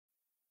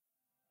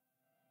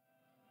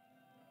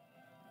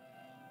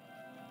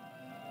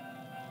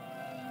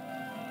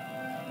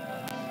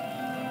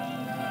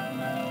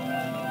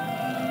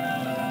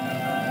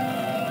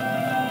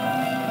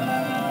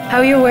How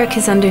your work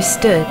is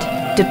understood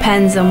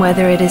depends on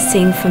whether it is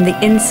seen from the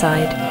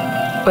inside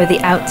or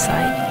the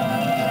outside.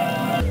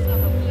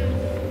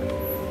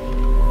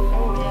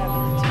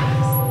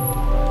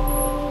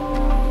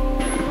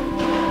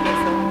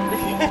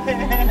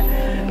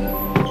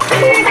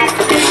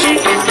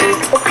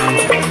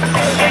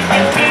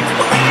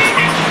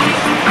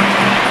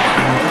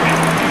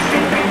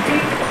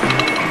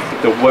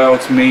 The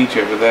world's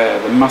media were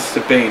there must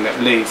have been at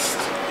least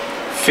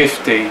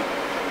 50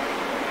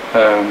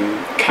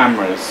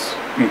 cameras,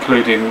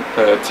 including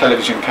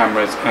television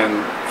cameras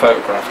and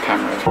photograph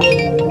cameras.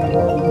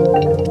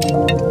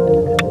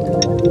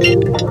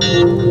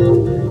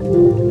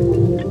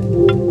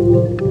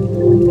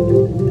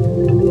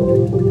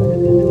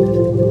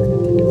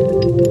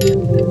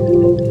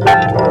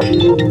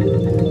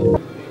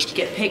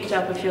 Get picked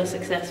up if you're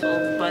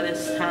successful by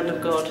this hand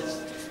of God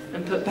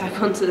and put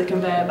back onto the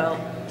conveyor belt.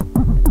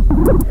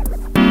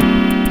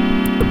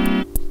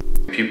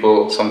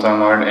 People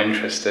sometimes aren't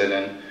interested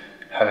in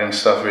having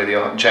stuff really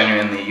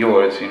genuinely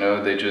yours, you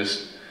know, they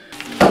just...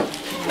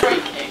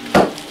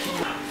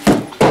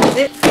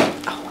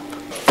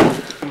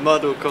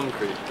 Mud or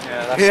concrete?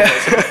 Yeah, that's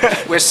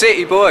it. We're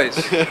city boys,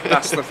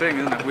 that's the thing,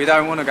 isn't it? We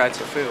don't want to go to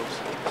the fields.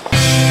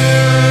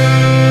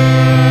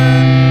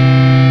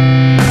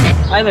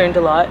 I learned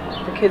a lot,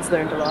 the kids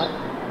learned a lot.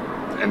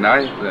 And I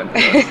learned a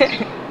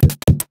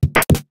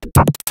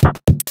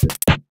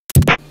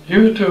lot.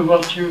 You do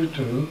what you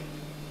do,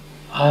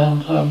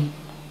 and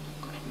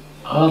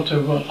I'll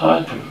do what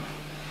I do.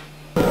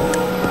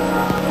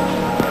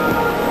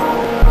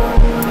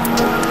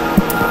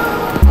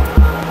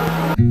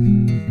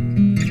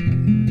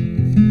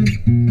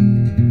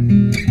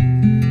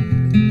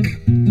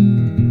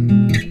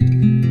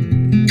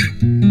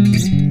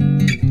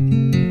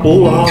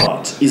 All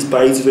art is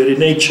by its very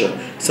nature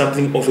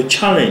something of a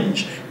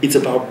challenge. It's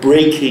about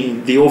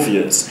breaking the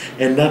obvious,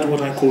 and that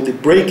what I call the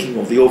breaking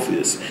of the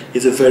obvious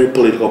is a very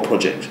political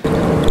project.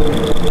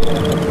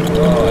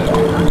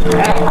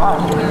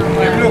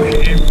 Look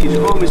at him, his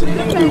arm is a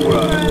Hindu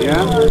word,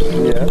 yeah?